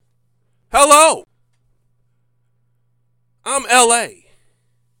Hello, I'm LA.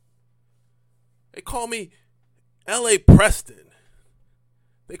 They call me LA Preston.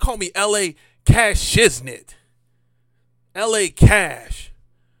 They call me LA Cash Shiznit. LA Cash.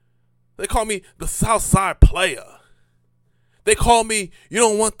 They call me the Southside Player. They call me, you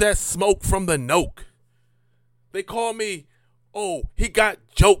don't want that smoke from the Noke. They call me, oh, he got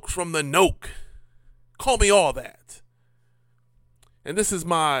jokes from the Noke. Call me all that. And this is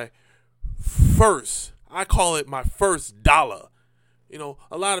my first, I call it my first dollar. You know,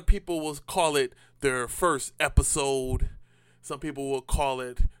 a lot of people will call it their first episode. Some people will call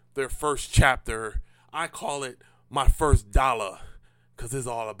it their first chapter. I call it my first dollar because it's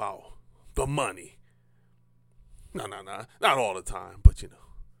all about the money. No, not all the time, but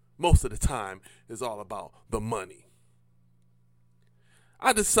most of the time it's all about the money.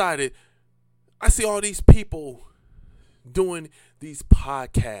 I decided, I see all these people doing these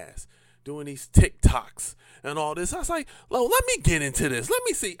podcasts, doing these TikToks and all this. I was like, well, let me get into this. Let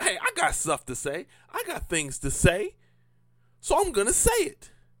me see. Hey, I got stuff to say. I got things to say. So I'm going to say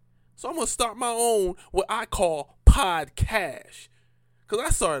it. So I'm going to start my own, what I call podcast. Because I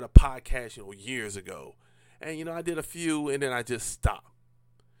started a podcast, years ago. And, I did a few and then I just stopped.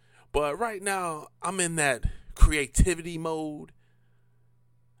 But right now, I'm in that creativity mode.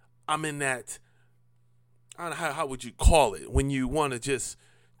 I'm in that, I don't know, how would you call it? When you want to just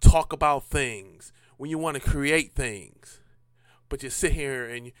talk about things, when you want to create things. But you sit here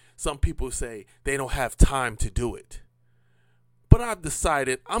and some people say they don't have time to do it. But I've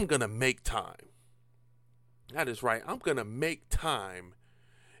decided I'm going to make time. That is right. I'm going to make time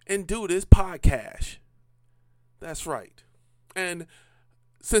and do this podcast. That's right. And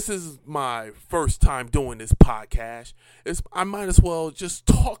since this is my first time doing this podcast, I might as well just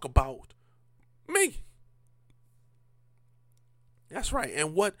talk about me. That's right.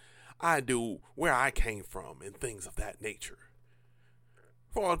 And what I do, where I came from, and things of that nature.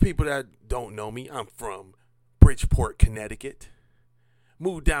 For all the people that don't know me, I'm from Bridgeport, Connecticut.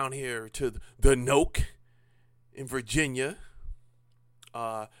 Moved down here to the Noke in Virginia.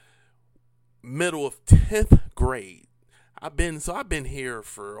 Middle of 10th grade. I've been here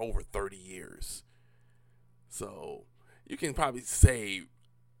for over 30 years. So you can probably say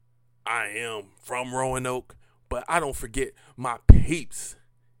I am from Roanoke, but I don't forget my peeps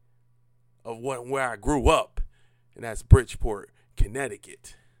of where I grew up, and that's Bridgeport,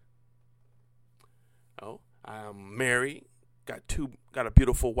 Connecticut. Oh, I'm married, got a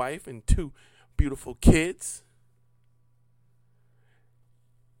beautiful wife and 2 beautiful kids.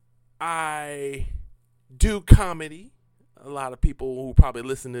 I do comedy. A lot of people who probably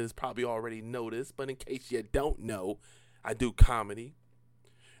listen to this probably already know this, but in case you don't know, I do comedy.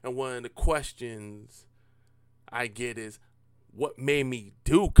 And one of the questions I get is, what made me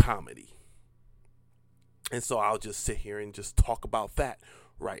do comedy? And so I'll just sit here and just talk about that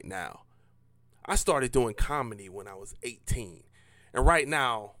right now. I started doing comedy when I was 18. And right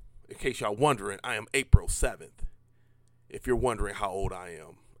now, in case y'all wondering, I am April 7th. If you're wondering how old I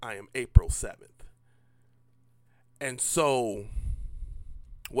am April 7th. And so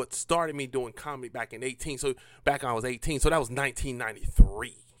what started me doing comedy back in 18, so back when I was 18, so that was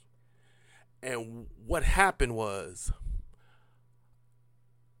 1993. And what happened was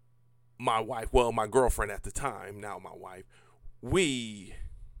my girlfriend at the time, now my wife, we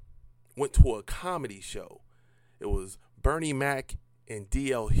went to a comedy show. It was Bernie Mac and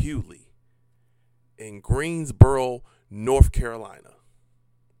D.L. Hughley in Greensboro, North Carolina.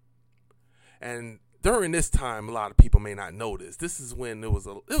 And during this time, a lot of people may not know this. This is when there was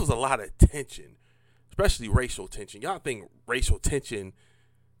a lot of tension, especially racial tension. Y'all think racial tension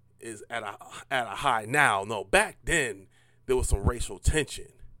is at a high now? No, back then there was some racial tension.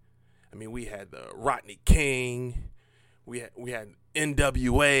 I mean, we had Rodney King, we had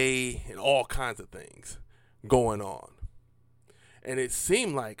NWA, and all kinds of things going on. And it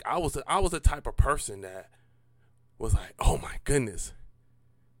seemed like I was the type of person that was like, oh my goodness,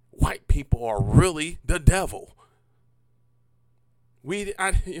 white people are really the devil. You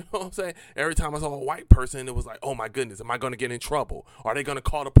know what I'm saying? Every time I saw a white person, it was like, oh my goodness, am I going to get in trouble? Are they going to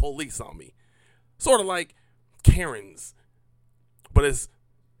call the police on me? Sort of like Karens. But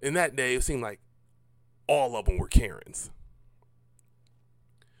in that day, it seemed like all of them were Karens.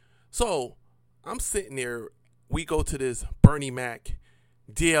 So I'm sitting there. We go to this Bernie Mac,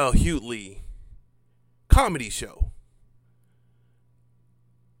 D.L. Hughley comedy show.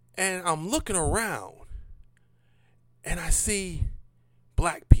 And I'm looking around and I see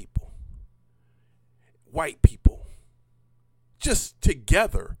black people, white people, just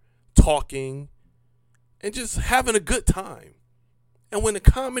together talking and just having a good time. And when the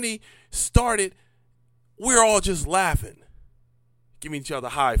comedy started, we're all just laughing, giving each other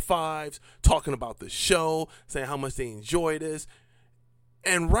high fives, talking about the show, saying how much they enjoy this.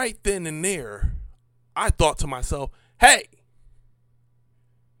 And right then and there, I thought to myself, hey,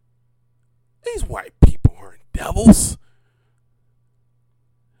 these white people aren't devils.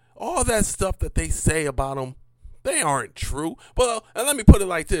 All that stuff that they say about them, they aren't true. Well, and let me put it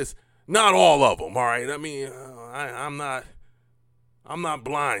like this. Not all of them, all right? I mean, I'm not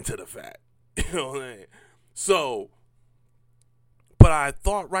blind to the fact. You know what I mean? So, but I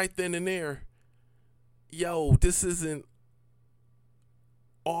thought right then and there, yo, this isn't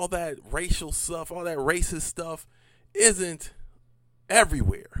all that racial stuff, all that racist stuff isn't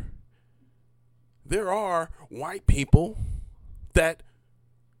everywhere. There are white people that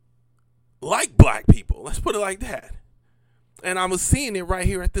like black people. Let's put it like that. And I was seeing it right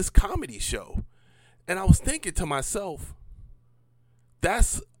here at this comedy show. And I was thinking to myself,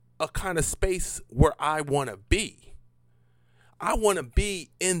 that's a kind of space where I want to be. I want to be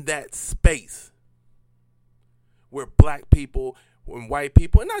in that space where black people and white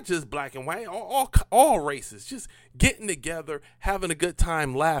people, and not just black and white, all races, just getting together, having a good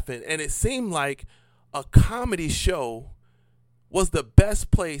time, laughing. And it seemed like a comedy show was the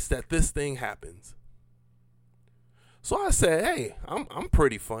best place that this thing happens. So I said, hey, I'm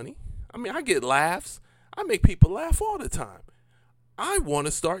pretty funny. I mean, I get laughs. I make people laugh all the time. I want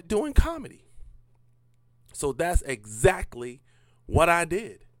to start doing comedy. So that's exactly what I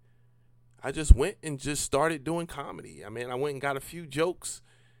did. I just went and just started doing comedy. I mean, I went and got a few jokes,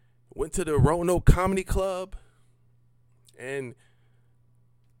 went to the Roanoke Comedy Club, and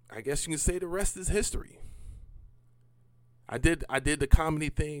I guess you can say the rest is history. I did the comedy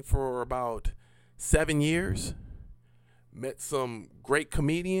thing for about 7 years. Met some great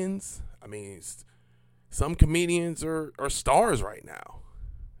comedians. I mean, some comedians are stars right now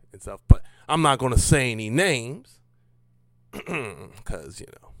and stuff. But I'm not going to say any names because, you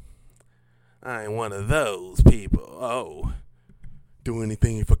know, I ain't one of those people. Oh, do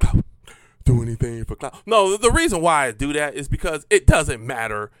anything for clout. Do anything for clout. No, the reason why I do that is because it doesn't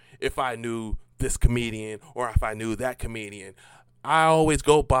matter if I knew this comedian or if I knew that comedian. I always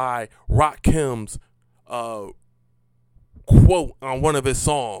go by Rakim's quote on one of his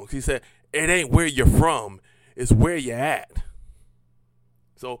songs. He said, "It ain't where you're from, it's where you're at."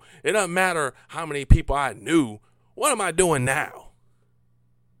 So it doesn't matter how many people I knew. What am I doing now?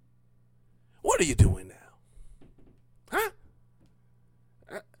 What are you doing now? Huh?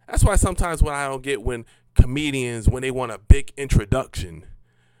 That's why sometimes when I don't get when comedians, when they want a big introduction.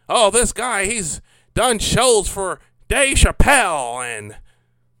 Oh, this guy, he's done shows for Dave Chappelle, and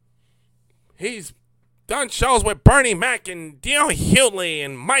he's done shows with Bernie Mac and Dion Hewley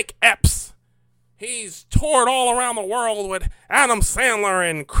and Mike Epps. He's toured all around the world with Adam Sandler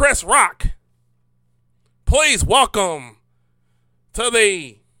and Chris Rock. Please welcome to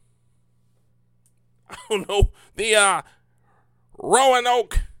the, I don't know, the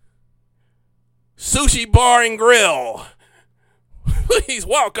Roanoke Sushi Bar and Grill. Please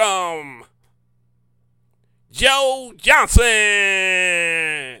welcome Joe Johnson.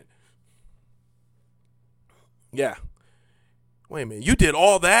 Yeah. Wait a minute. You did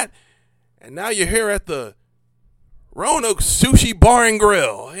all that, and now you're here at the Roanoke Sushi Bar and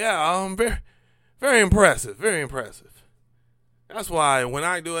Grill. Yeah, very, very impressive. Very impressive. That's why when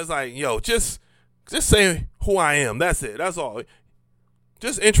I do it, it's like, yo, just say who I am. That's it. That's all.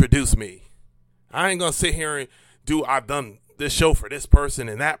 Just introduce me. I ain't going to sit here and I've done this show for this person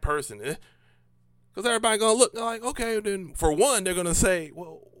and that person. Because everybody going to look like, okay, then for one, they're going to say,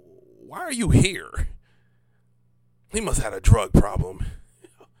 well, why are you here? He must have had a drug problem.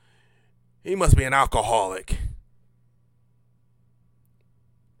 He must be an alcoholic.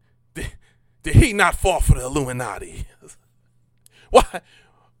 Did he not fall for the Illuminati?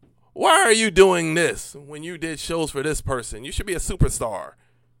 Why are you doing this when you did shows for this person? You should be a superstar.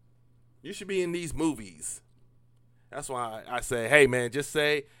 You should be in these movies. That's why I say, hey, man, just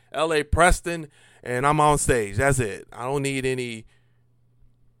say L.A. Preston, and I'm on stage. That's it. I don't need any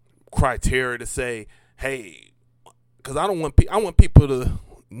criteria to say, hey, because I want people to,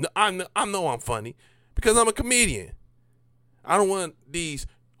 I know I'm funny because I'm a comedian. I don't want these,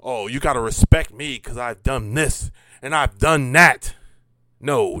 oh, you got to respect me because I've done this and I've done that.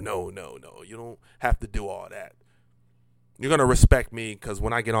 No. You don't have to do all that. You're going to respect me because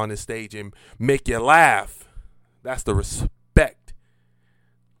when I get on this stage and make you laugh, that's the respect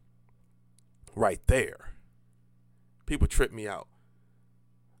right there. People trip me out.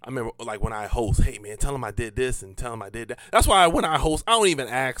 I remember like when I host, hey, man, tell them I did this and tell them I did that. That's why when I host, I don't even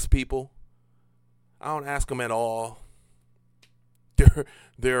ask people. I don't ask them at all.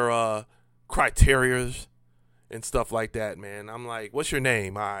 their criterias and stuff like that, man. I'm like, what's your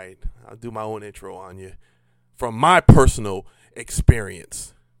name? All right, I'll do my own intro on you from my personal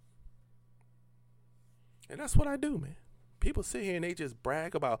experience. And that's what I do, man. People sit here and they just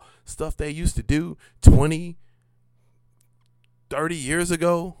brag about stuff they used to do 20, 30 years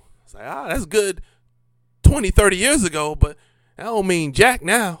ago. It's like, that's good 20, 30 years ago, but that don't mean jack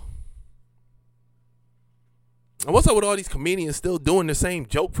now. And what's up with all these comedians still doing the same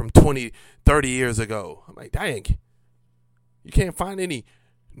joke from 20, 30 years ago? I'm like, dang, you can't find any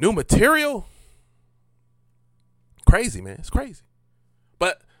new material? Crazy, man. It's crazy.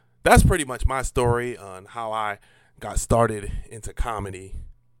 But that's pretty much my story on how I got started into comedy.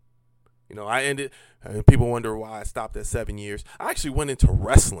 You know, people wonder why I stopped at 7 years. I actually went into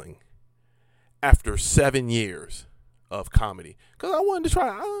wrestling after 7 years of comedy because I wanted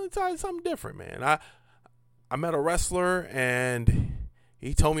to try something different, man. I met a wrestler and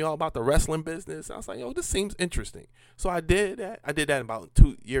he told me all about the wrestling business. I was like, yo, this seems interesting. So I did that. I did that in about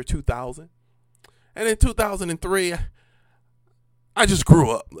year 2000. And in 2003, I just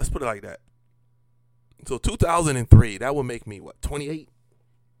grew up. Let's put it like that. So 2003, that would make me, 28?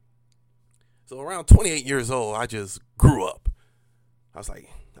 So around 28 years old, I just grew up. I was like,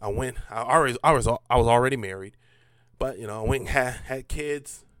 I was already married. But, you know, I went and had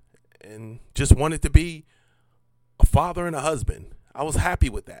kids and just wanted to be a father and a husband. I was happy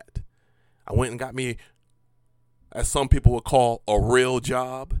with that. I went and got me, as some people would call, a real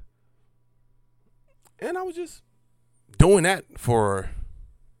job. And I was just doing that for,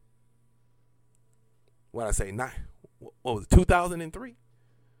 2003?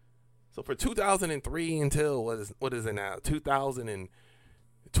 So for 2003 until, what is it now?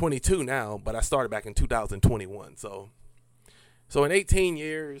 2022 now, but I started back in 2021. So in 18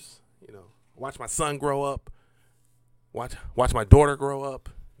 years, you know, watch my son grow up. Watch my daughter grow up.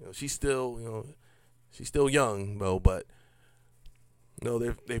 You know, she's still young though, but you know,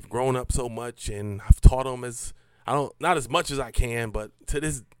 they've grown up so much, and I've taught them not as much as I can, but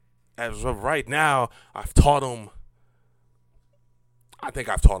as of right now, I've taught them. I think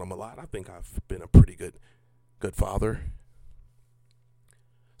I've taught them a lot. I think I've been a pretty good father.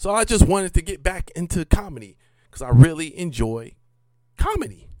 So I just wanted to get back into comedy because I really enjoy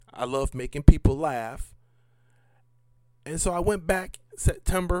comedy. I love making people laugh. And so I went back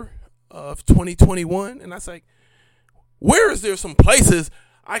September of 2021, and I was like, where is there some places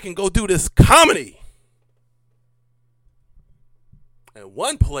I can go do this comedy? And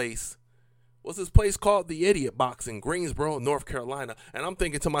one place was this place called the Idiot Box in Greensboro, North Carolina. And I'm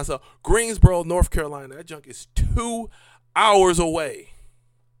thinking to myself, Greensboro, North Carolina, that junk is 2 hours away.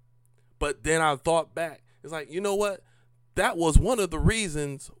 But then I thought back. It's like, you know what? That was one of the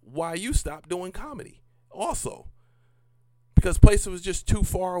reasons why you stopped doing comedy also. Because place was just too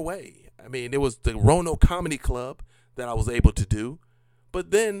far away. I mean, there was the Roanoke Comedy Club that I was able to do. But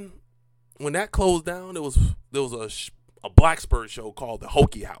then when that closed down, there was a Blacksburg show called the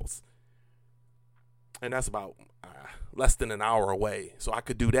Hokie House. And that's about less than an hour away. So I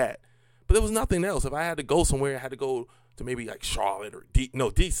could do that. But there was nothing else. If I had to go somewhere, I had to go to maybe like Charlotte or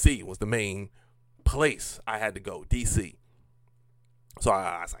D.C. was the main place I had to go, D.C. So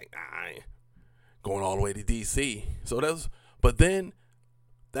I was like, nah, I ain't going all the way to D.C. But then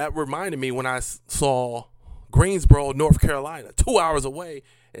that reminded me when I saw Greensboro, North Carolina, 2 hours away,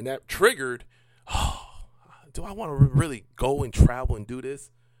 and that triggered, do I want to really go and travel and do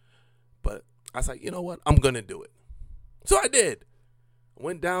this? But I was like, you know what? I'm going to do it. So I did. I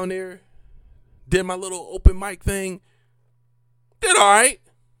went down there, did my little open mic thing, did all right.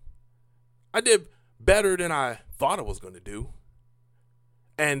 I did better than I thought I was going to do.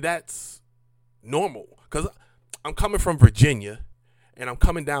 And that's normal because I'm coming from Virginia and I'm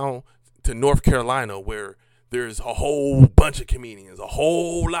coming down to North Carolina where there's a whole bunch of comedians, a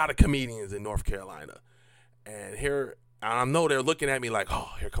whole lot of comedians in North Carolina. And here, I know they're looking at me like,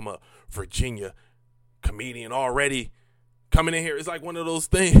 oh, here come a Virginia comedian already coming in here. It's like one of those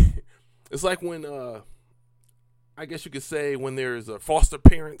things. It's like when, I guess you could say when there's a foster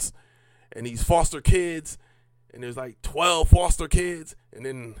parents and these foster kids and there's like 12 foster kids and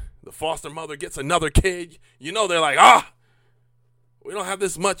then the foster mother gets another kid. You know, they're like, we don't have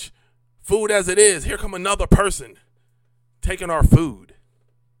this much food as it is. Here come another person taking our food.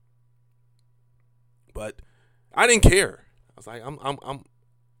 But I didn't care. I was like, I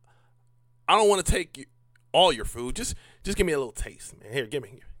don't want to take all your food. Just give me a little taste, man. Here, give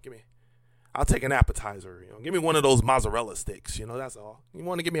me. I'll take an appetizer. You know, give me one of those mozzarella sticks. You know, that's all. You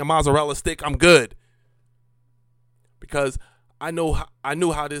want to give me a mozzarella stick? I'm good. Because I knew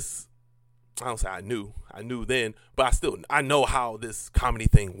how this I don't say I knew then, but I know how this comedy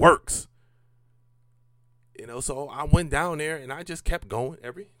thing works. So I went down there and I just kept going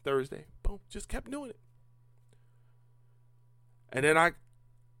every Thursday. Boom, just kept doing it. And then I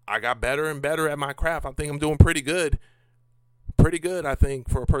got better and better at my craft. I think I'm doing pretty good. Pretty good, I think,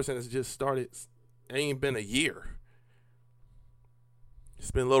 for a person that's just started. It ain't been a year.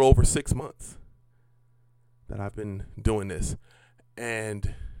 It's been a little over 6 months that I've been doing this.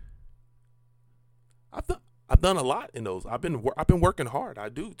 And I've done a lot in those. I've been working hard. I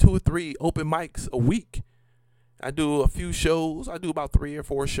do 2 or 3 open mics a week. I do a few shows. I do about 3 or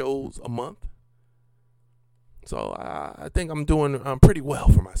 4 shows a month. So I think I'm doing pretty well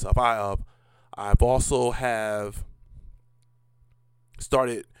for myself. I've also have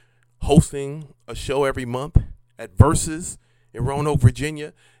started hosting a show every month at Versus in Roanoke,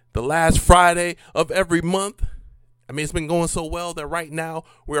 Virginia, the last Friday of every month. I mean, it's been going so well that right now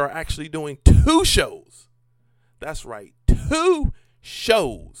we are actually doing 2 shows. That's right, 2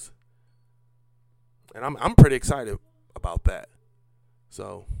 shows. And I'm pretty excited about that.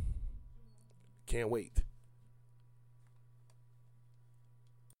 So, can't wait.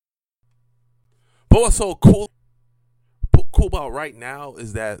 But what's so cool about right now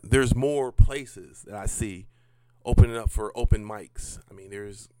is that there's more places that I see opening up for open mics. I mean,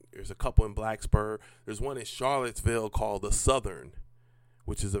 there's a couple in Blacksburg. There's one in Charlottesville called The Southern,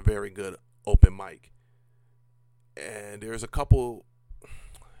 which is a very good open mic. And there's a couple, I'm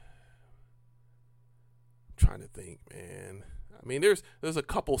trying to think, man. I mean, there's a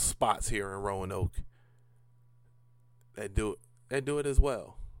couple spots here in Roanoke that do it as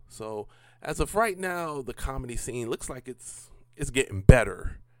well. So as of right now, the comedy scene looks like it's getting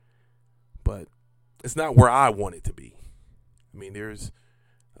better, but it's not where I want it to be. I mean, there's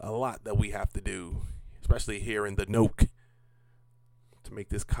a lot that we have to do, especially here in the Noke, to make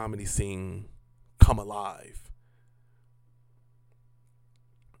this comedy scene come alive.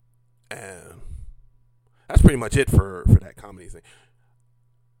 And that's pretty much it for that comedy thing.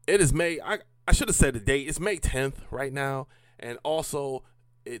 It is May. I should have said the date. It's May 10th right now, and also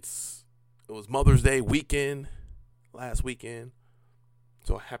it was Mother's Day weekend last weekend.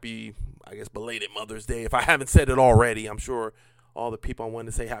 So happy, I guess, belated Mother's Day. If I haven't said it already, I'm sure all the people I wanted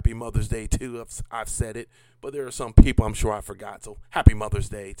to say happy Mother's Day to, I've said it. But there are some people I'm sure I forgot. So happy Mother's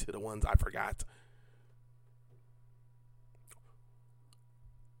Day to the ones I forgot.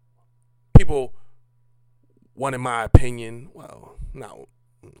 People wanted my opinion. Well, no.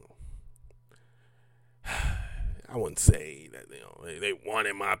 I wouldn't say that they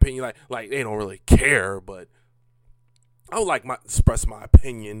wanted my opinion. Like they don't really care, but I would like express my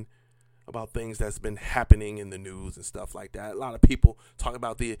opinion about things that's been happening in the news and stuff like that. A lot of people talk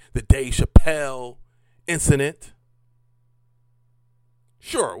about the Dave Chappelle incident.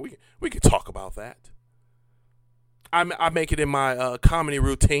 Sure, we could talk about that. I make it in my comedy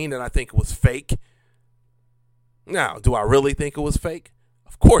routine that I think it was fake. Now, do I really think it was fake?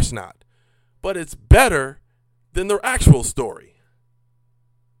 Of course not. But it's better than their actual story.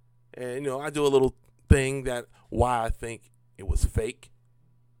 And, I do a little thing that why I think it was fake.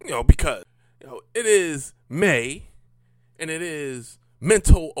 Because, it is May and it is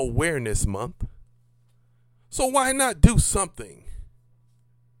Mental Awareness Month. So why not do something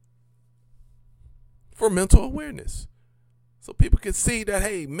for mental awareness? So people can see that,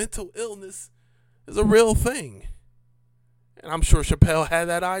 hey, mental illness is a real thing. And I'm sure Chappelle had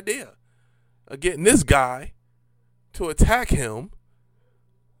that idea of getting this guy to attack him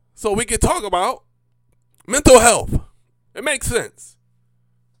so we can talk about mental health. It makes sense.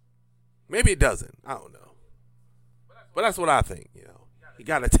 Maybe it doesn't. I don't know. But that's what I think, He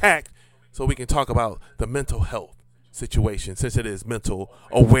got attacked so we can talk about the mental health situation since it is Mental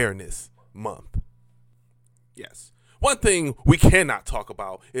Awareness Month. Yes. One thing we cannot talk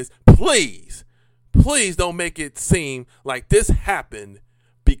about is please don't make it seem like this happened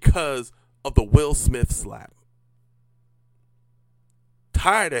because of the Will Smith slap.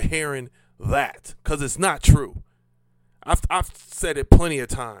 Tired of hearing that because it's not true. I've said it plenty of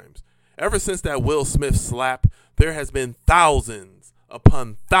times. Ever since that Will Smith slap, there has been thousands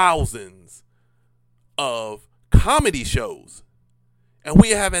upon thousands of comedy shows. And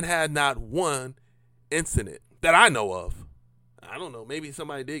we haven't had not one incident that I know of. I don't know. Maybe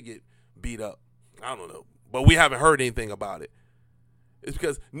somebody did get beat up. I don't know. But we haven't heard anything about it. It's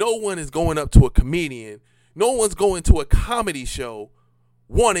because no one is going up to a comedian. No one's going to a comedy show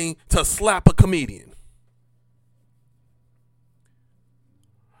wanting to slap a comedian.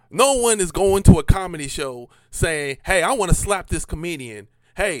 No one is going to a comedy show saying, hey, I want to slap this comedian.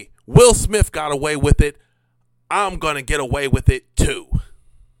 Hey, Will Smith got away with it. I'm going to get away with it too.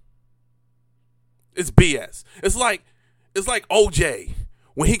 It's BS. It's like OJ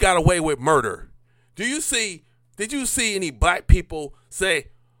when he got away with murder. Did you see any black people say,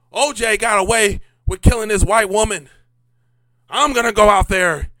 OJ got away with killing this white woman? I'm going to go out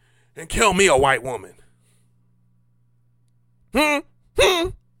there and kill me a white woman.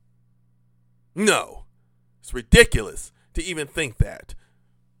 No. It's ridiculous to even think that.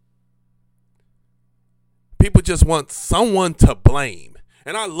 People just want someone to blame.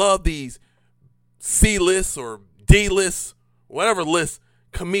 And I love these C-list or D-list, whatever list,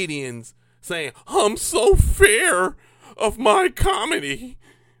 comedians saying, I'm so fear of my comedy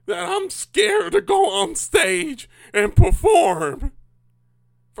that I'm scared to go on stage and perform.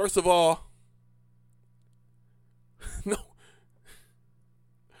 First of all, no.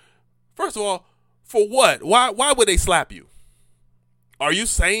 First of all, for what? Why would they slap you? Are you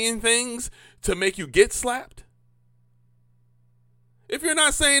saying things to make you get slapped? If you're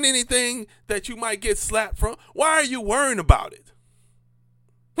not saying anything that you might get slapped from, why are you worrying about it?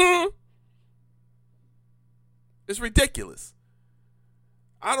 It's ridiculous.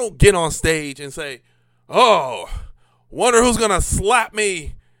 I don't get on stage and say, oh, wonder who's going to slap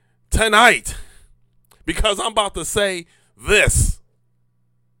me tonight because I'm about to say this.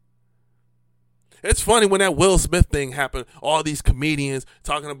 It's funny when that Will Smith thing happened, all these comedians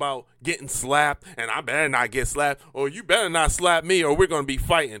talking about getting slapped, and I better not get slapped, or you better not slap me, or we're going to be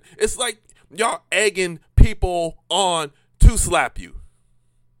fighting. It's like y'all egging people on to slap you.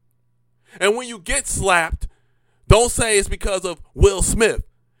 And when you get slapped, don't say it's because of Will Smith.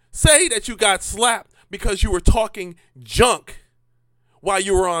 Say that you got slapped because you were talking junk while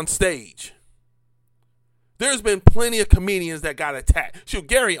you were on stage. There's been plenty of comedians that got attacked. Shoot,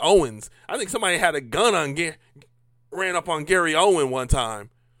 Gary Owens. I think somebody had a gun on ran up on Gary Owen one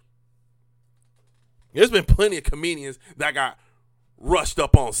time. There's been plenty of comedians that got rushed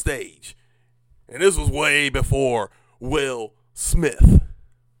up on stage. And this was way before Will Smith.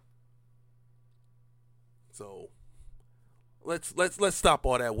 So let's stop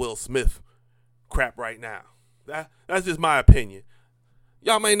all that Will Smith crap right now. That's just my opinion.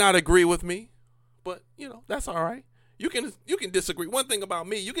 Y'all may not agree with me. But, that's all right. You can disagree. One thing about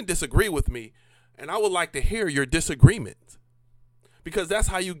me, you can disagree with me, and I would like to hear your disagreement. Because that's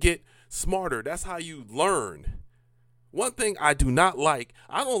how you get smarter. That's how you learn. One thing I do not like,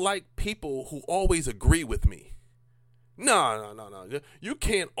 I don't like people who always agree with me. No. You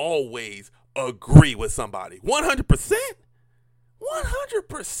can't always agree with somebody. 100%?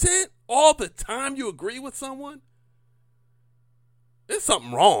 100% all the time you agree with someone? There's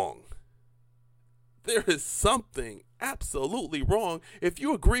something wrong. There is something absolutely wrong if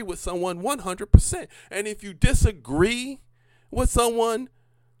you agree with someone 100%. And if you disagree with someone,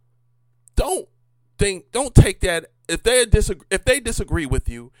 don't take that. If they disagree with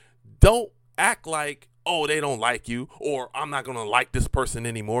you, don't act like, oh, they don't like you, or I'm not going to like this person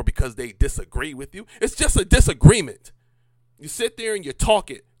anymore because they disagree with you. It's just a disagreement. You sit there and you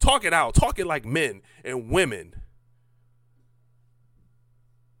talk it out, talk it like men and women.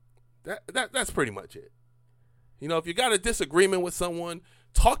 That's pretty much it. If you got a disagreement with someone,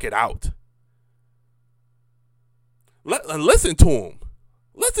 talk it out. Listen to them.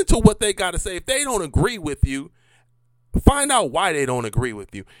 Listen to what they got to say. If they don't agree with you, find out why they don't agree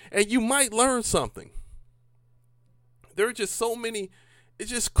with you. And you might learn something. There are just so many. It's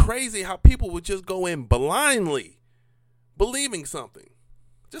just crazy how people would just go in blindly believing something.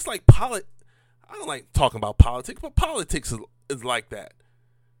 Just like I don't like talking about politics, but politics is like that.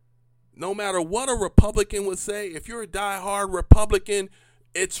 No matter what a Republican would say, if you're a diehard Republican,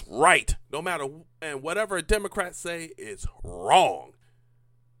 it's right. And whatever a Democrat say, it's wrong.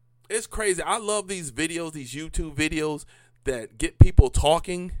 It's crazy. I love these videos, these YouTube videos that get people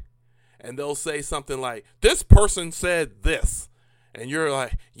talking, and they'll say something like, this person said this. And you're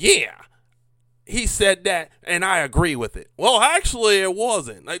like, yeah, he said that, and I agree with it. Well, actually, it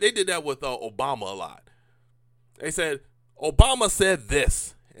wasn't. Like they did that with Obama a lot. They said, Obama said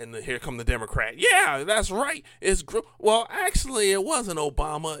this. And here come the Democrat. Yeah, that's right. Well, actually, it wasn't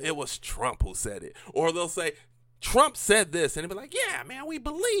Obama. It was Trump who said it. Or they'll say, Trump said this. And they'll be like, yeah, man, we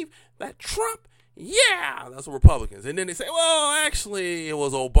believe that Trump. Yeah, that's what Republicans. And then they say, well, actually, it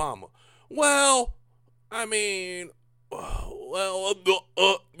was Obama. Well, I mean,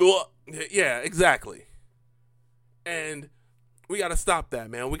 yeah, exactly. And we got to stop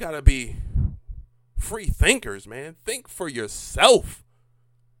that, man. We got to be free thinkers, man. Think for yourself.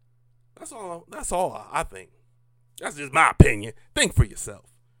 That's all I think. That's just my opinion. Think for yourself.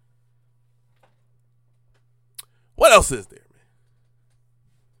 What else is there, man?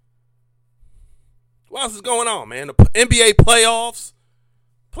 What else is going on, man? The NBA playoffs?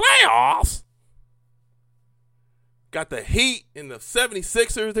 Playoffs? got the Heat and the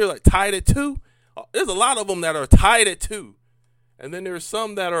 76ers. They're like tied at 2. There's a lot of them that are tied at 2. And then there's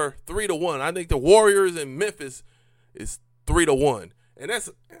some that are 3-1. I think the Warriors in Memphis is 3-1. And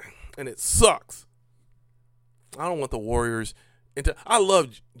it sucks. I don't want the Warriors I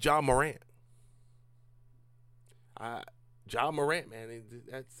love Ja Morant. Ja Morant, man,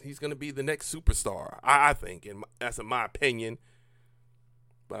 he's going to be the next superstar, I think. And that's in my opinion.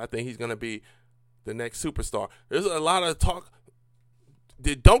 But I think he's going to be the next superstar. There's a lot of talk.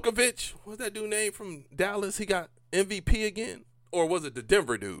 Did Donkovic, what's that dude name from Dallas? He got MVP again? Or was it the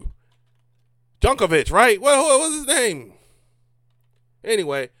Denver dude? Donkovic, right? What was his name?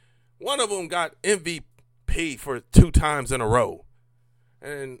 Anyway, one of them got MVP for 2 times in a row.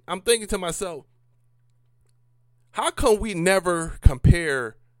 And I'm thinking to myself, how come we never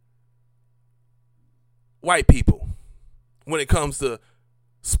compare white people when it comes to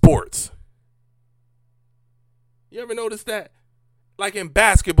sports? You ever notice that? Like in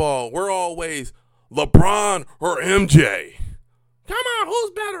basketball, we're always LeBron or MJ. Come on,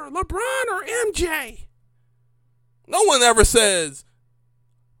 who's better, LeBron or MJ? No one ever says,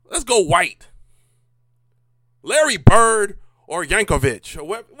 let's go white. Larry Bird or Yankovic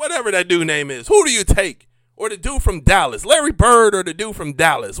or whatever that dude name is. Who do you take? Or the dude from Dallas? Larry Bird or the dude from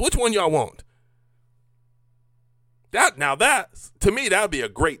Dallas? Which one y'all want? To me, that would be a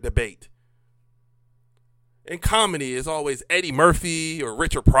great debate. In comedy, it's always Eddie Murphy or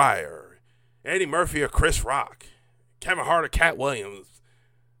Richard Pryor. Eddie Murphy or Chris Rock. Kevin Hart or Cat Williams.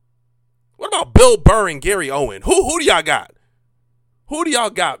 What about Bill Burr and Gary Owen? Who do y'all got? Who do y'all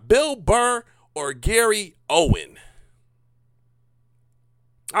got? Bill Burr or Gary Owen?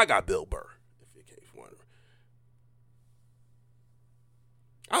 I got Bill Burr.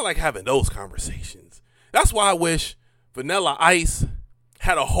 I like having those conversations. That's why I wish Vanilla Ice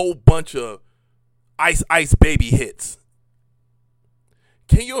had a whole bunch of Ice Ice Baby hits.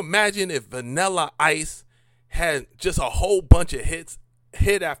 Can you imagine if Vanilla Ice had just a whole bunch of hits,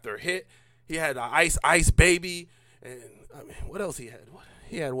 hit after hit? He had a Ice Ice Baby, and I mean, what else he had?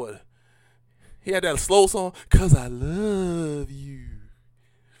 He had what? He had that slow song, 'Cause I Love You.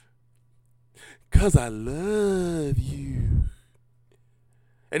 'Cause I Love You.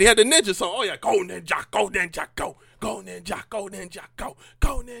 And he had the ninja song. Oh, yeah. Go, ninja, go, ninja, go. Go, ninja, go, ninja, go.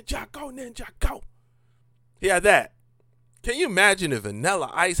 Go, ninja, go, ninja, go. He had that. Can you imagine if Vanilla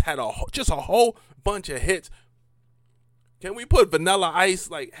Ice had just a whole bunch of hits? Can we put Vanilla Ice,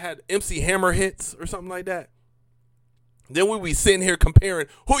 like, had MC Hammer hits or something like that? Then we be sitting here comparing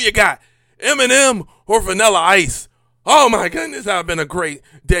who you got, Eminem or Vanilla Ice. Oh, my goodness, that would have been a great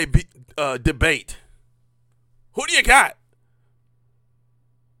debate. Who do you got?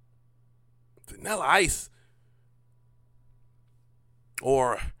 Vanilla Ice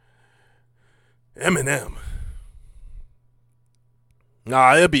or Eminem?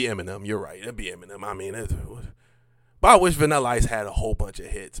 Nah, it'll be Eminem. You're right. It'll be Eminem. I mean, but I wish Vanilla Ice had a whole bunch of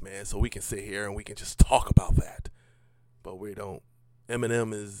hits, man, so we can sit here and we can just talk about that. But we don't.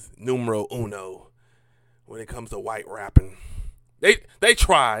 Eminem is numero uno when it comes to white rapping. They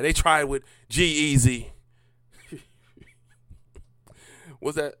tried. They tried with G-Eazy.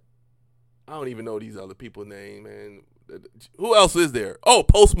 What's that? I don't even know these other people's names, man. Who else is there? Oh,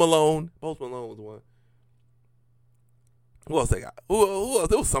 Post Malone. Post Malone was one. Who else they got? Who else?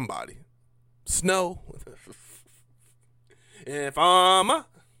 There was somebody. Snow. If now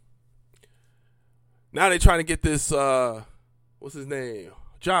they trying to get this, what's his name?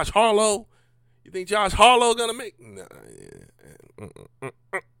 Josh Harlow. You think Josh Harlow gonna make? Nah.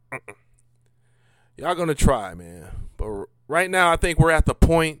 Y'all gonna try, man. But right now, I think we're at the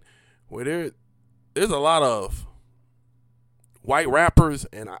point where there's a lot of white rappers,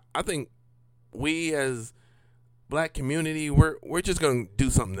 and I think we as black community, we're just gonna do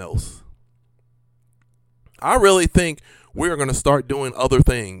something else. I really think we're gonna start doing other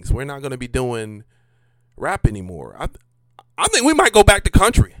things. We're not gonna be doing rap anymore. I think we might go back to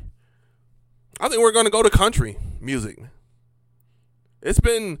country. I think we're gonna go to country music.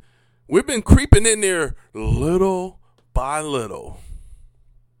 We've been creeping in there little by little.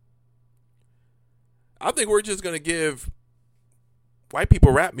 I think we're just gonna give white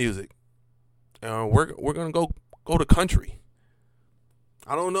people rap music, and we're gonna go to country.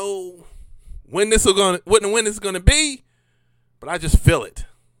 I don't know when this is gonna be, but I just feel it,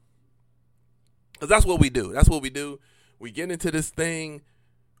 because that's what we do. That's what we do. We get into this thing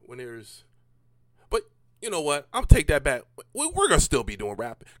when there's, but you know what? I'll take that back. We're gonna still be doing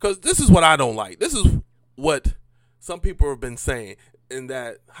rap, because this is what I don't like. This is what some people have been saying. In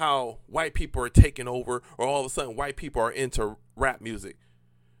that how white people are taking over, or all of a sudden white people are into rap music.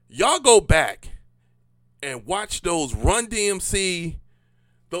 Y'all go back and watch those Run DMC,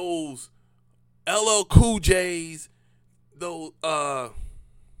 those LL Cool J's, those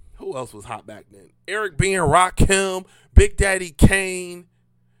who else was hot back then? Eric B. and Rakim, Big Daddy Kane,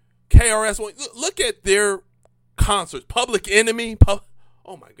 KRS-One. Look at their concerts. Public Enemy.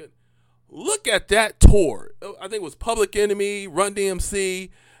 Oh my goodness. Look at that tour. I think it was Public Enemy, Run DMC,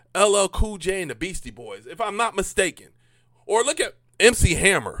 LL Cool J, and the Beastie Boys, if I'm not mistaken. Or look at MC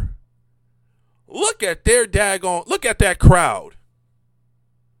Hammer. Look at their daggone, look at that crowd.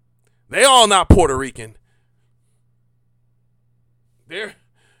 They all not Puerto Rican. They're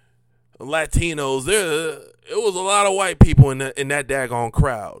Latinos. It was a lot of white people in that daggone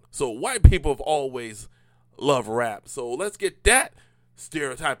crowd. So white people have always loved rap. So let's get that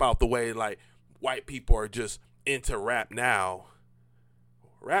stereotype out the way. Like, white people are just into rap now.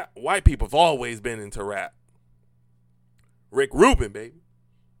 White people have always been into rap. Rick Rubin, baby.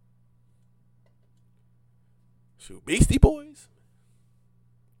 Shoot, Beastie Boys.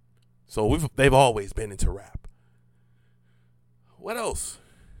 So they've always been into rap. What else?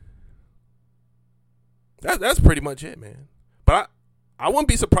 That's pretty much it, man. But I wouldn't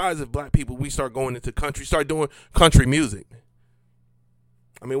be surprised if black people, we start going into country, start doing country music.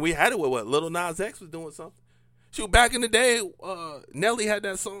 I mean, we had it with what? Lil Nas X was doing something. Shoot, back in the day, Nelly had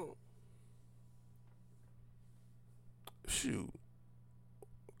that song. Shoot.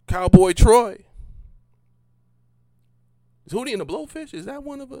 Cowboy Troy. Is Hootie and the Blowfish? Is that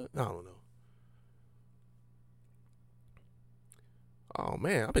one of them? I don't know. Oh,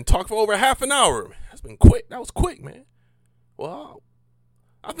 man, I've been talking for over half an hour. That's been quick. That was quick, man. Well,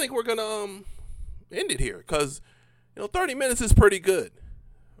 I think we're going to end it here because, 30 minutes is pretty good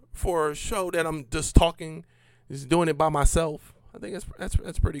for a show that I'm just talking, just doing it by myself. I think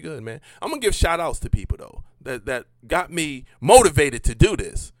that's pretty good, man. I'm going to give shout-outs to people, though, that got me motivated to do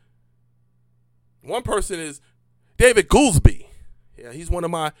this. One person is David Goolsby. Yeah, he's one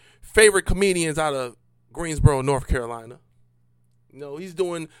of my favorite comedians out of Greensboro, North Carolina. He's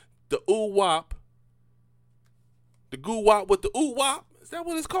doing the ooh wop, the goo wop with the ooh wop. Is that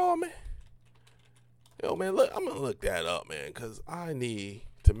what it's called, man? Man, look, I'm gonna look that up, man, because I need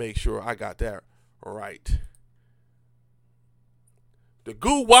to make sure I got that right. The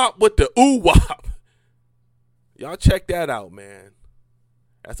goo wop with the ooh wop. Y'all check that out, man.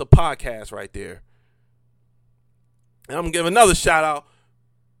 That's a podcast right there. And I'm gonna give another shout out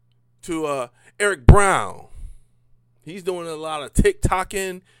to Eric Brown. He's doing a lot of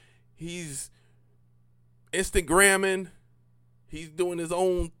TikToking. He's Instagramming. He's doing his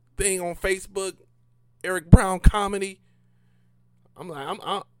own thing on Facebook. Eric Brown Comedy. I'm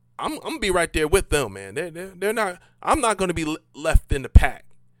gonna be right there with them, man. They're not. I'm not gonna be left in the pack.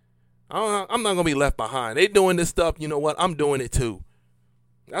 I'm not gonna be left behind. They doing this stuff. You know what? I'm doing it too.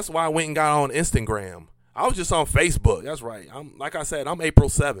 That's why I went and got on Instagram. I was just on Facebook. That's right. Like I said, I'm April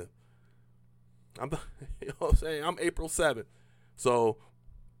 7th. You know what I'm saying? I'm April 7th. So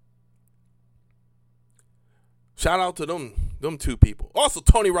shout out to them two people. Also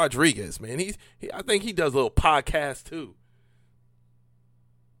Tony Rodriguez, man. I think he does a little podcast too.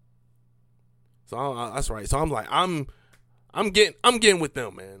 So that's right. So I'm like, I'm getting with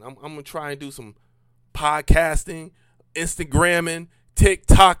them, man. I'm gonna try and do some podcasting, Instagramming,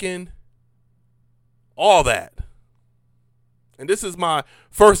 TikToking, all that. And this is my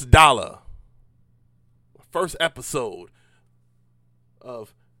first episode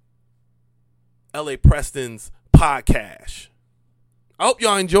of LA Preston's podcast. I hope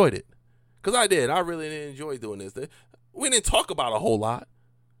y'all enjoyed it, because I did. I really did enjoy doing this. We didn't talk about a whole lot.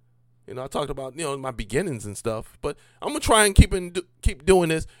 I talked about, my beginnings and stuff, but I'm going to try and keep doing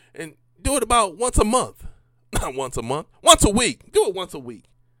this and do it about once a month. Not once a month, once a week. Do it once a week.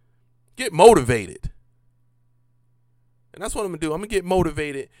 Get motivated. And that's what I'm going to do. I'm going to get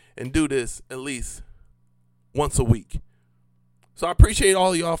motivated and do this at least once a week. So I appreciate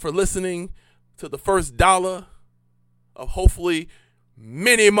all of y'all for listening to the first dollar of hopefully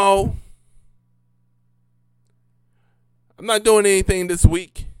many more. I'm not doing anything this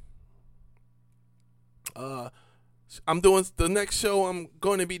week. I'm doing the next show I'm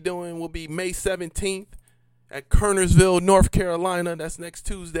going to be doing will be May 17th at Kernersville, North Carolina. That's next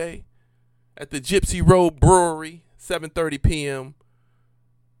Tuesday at the Gypsy Road Brewery, 7:30 p.m.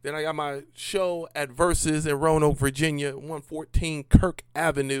 Then I got my show at Versus in Roanoke, Virginia, 114 Kirk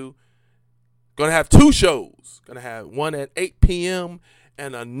Avenue. Going to have two shows. Going to have one at 8 p.m.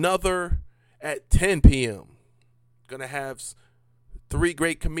 and another at 10 p.m. Going to have three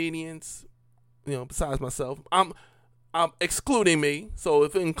great comedians, besides myself. I'm excluding me. So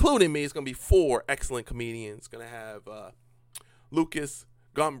if including me, it's going to be four excellent comedians. Going to have Lucas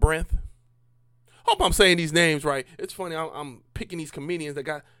Gumbrinth, Hope I'm saying these names right. It's funny. I'm picking these comedians that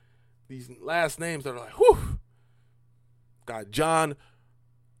got these last names that are like, whew. Got John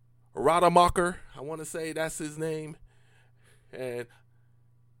Rademacher. I want to say that's his name. And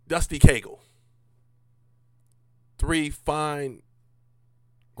Dusty Cagle. 3 fine,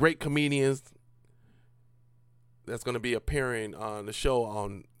 great comedians that's going to be appearing on the show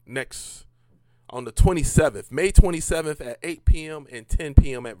on the 27th, May 27th at 8 p.m. and 10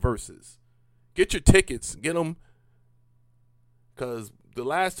 p.m. at Versus. Get your tickets. Get them. Because the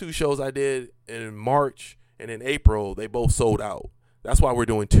last 2 shows I did in March and in April, they both sold out. That's why we're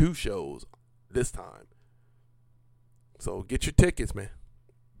doing 2 shows this time. So get your tickets, man.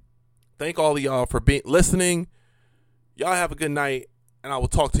 Thank all of y'all for listening. Y'all have a good night, and I will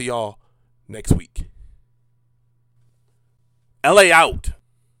talk to y'all next week. LA out.